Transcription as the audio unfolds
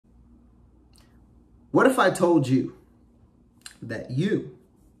What if I told you that you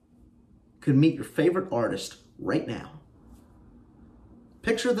could meet your favorite artist right now?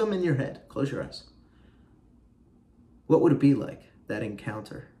 Picture them in your head. Close your eyes. What would it be like, that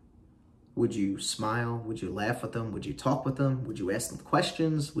encounter? Would you smile? Would you laugh with them? Would you talk with them? Would you ask them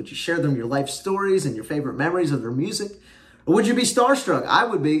questions? Would you share them your life stories and your favorite memories of their music? Or would you be starstruck? I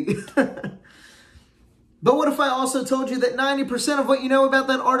would be. But what if I also told you that 90% of what you know about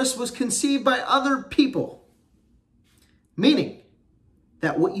that artist was conceived by other people? Meaning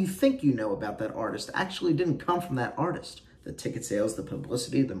that what you think you know about that artist actually didn't come from that artist. The ticket sales, the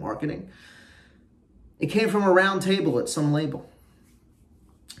publicity, the marketing. It came from a round table at some label.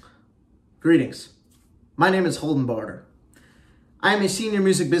 Greetings. My name is Holden Barter. I am a senior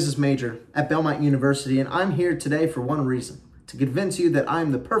music business major at Belmont University, and I'm here today for one reason: to convince you that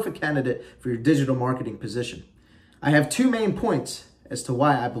I'm the perfect candidate for your digital marketing position. I have two main points as to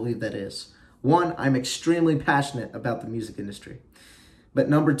why I believe that is. One, I'm extremely passionate about the music industry. But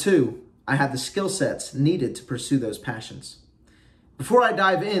number two, I have the skill sets needed to pursue those passions. Before I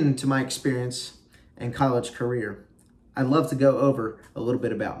dive into my experience and college career, I'd love to go over a little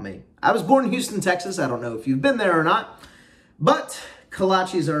bit about me. I was born in Houston, Texas. I don't know if you've been there or not, but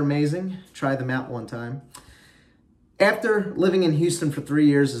kolaches are amazing. Try them out one time. After living in Houston for 3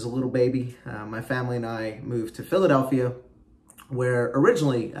 years as a little baby, my family and I moved to Philadelphia, where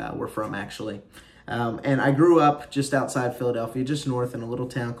originally we're from, actually. And I grew up just outside Philadelphia, just north in a little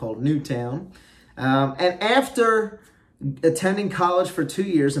town called Newtown. And after attending college for 2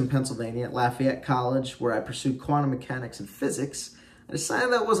 years in Pennsylvania at Lafayette College, where I pursued quantum mechanics and physics, I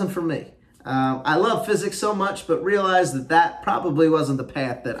decided that wasn't for me. I love physics so much, but realized that that probably wasn't the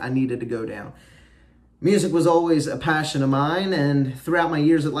path that I needed to go down. Music was always a passion of mine, and throughout my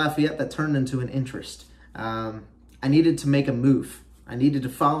years at Lafayette, that turned into an interest. I needed to make a move. I needed to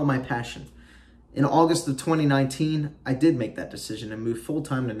follow my passion. In August of 2019, I did make that decision and moved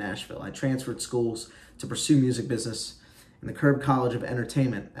full-time to Nashville. I transferred schools to pursue music business in the Curb College of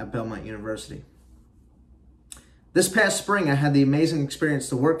Entertainment at Belmont University. This past spring, I had the amazing experience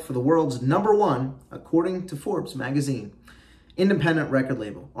to work for the world's #1, according to Forbes magazine, independent record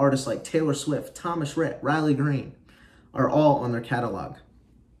label. Artists like Taylor Swift, Thomas Rhett, Riley Green are all on their catalog.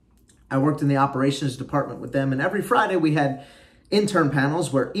 I worked in the operations department with them, and every Friday we had intern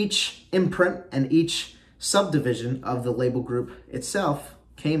panels where each imprint and each subdivision of the label group itself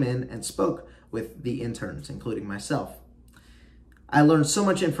came in and spoke with the interns, including myself. I learned so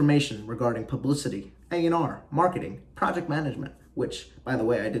much information regarding publicity, A&R, marketing, project management, which, by the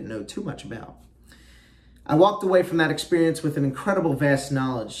way, I didn't know too much about. I walked away from that experience with an incredible vast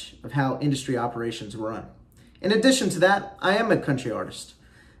knowledge of how industry operations run. In addition to that, I am a country artist.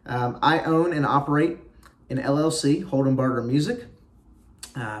 I own and operate an LLC, Holden Barter Music.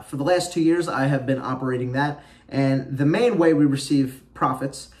 For the last 2 years, I have been operating that, and the main way we receive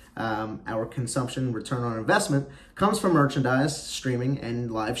profits, our consumption return on investment, comes from merchandise, streaming,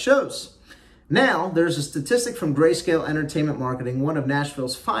 and live shows. Now, there's a statistic from Grayscale Entertainment Marketing, one of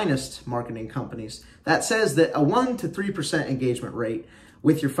Nashville's finest marketing companies, that says that a 1 to 3% engagement rate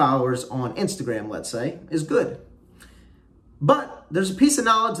with your followers on Instagram, let's say, is good. But there's a piece of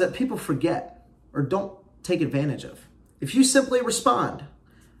knowledge that people forget or don't take advantage of. If you simply respond,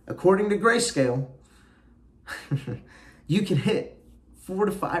 according to Grayscale, you can hit 4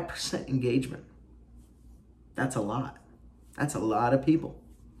 to 5% engagement. That's a lot. That's a lot of people.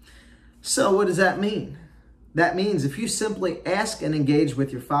 So what does that mean? That means if you simply ask and engage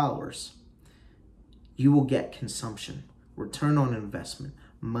with your followers, you will get consumption, return on investment,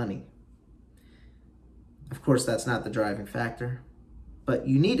 money. Of course, that's not the driving factor, but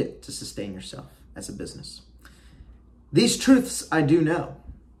you need it to sustain yourself as a business. These truths I do know,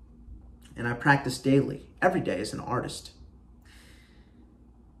 and I practice daily, every day as an artist.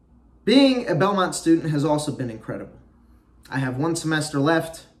 Being a Belmont student has also been incredible. I have 1 semester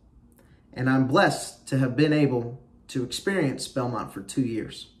left, and I'm blessed to have been able to experience Belmont for 2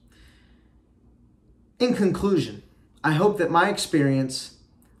 years. In conclusion, I hope that my experience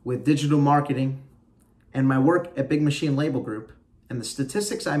with digital marketing and my work at Big Machine Label Group and the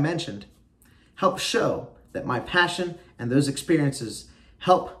statistics I mentioned help show that my passion and those experiences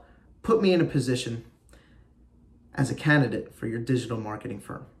help put me in a position as a candidate for your digital marketing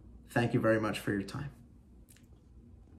firm. Thank you very much for your time.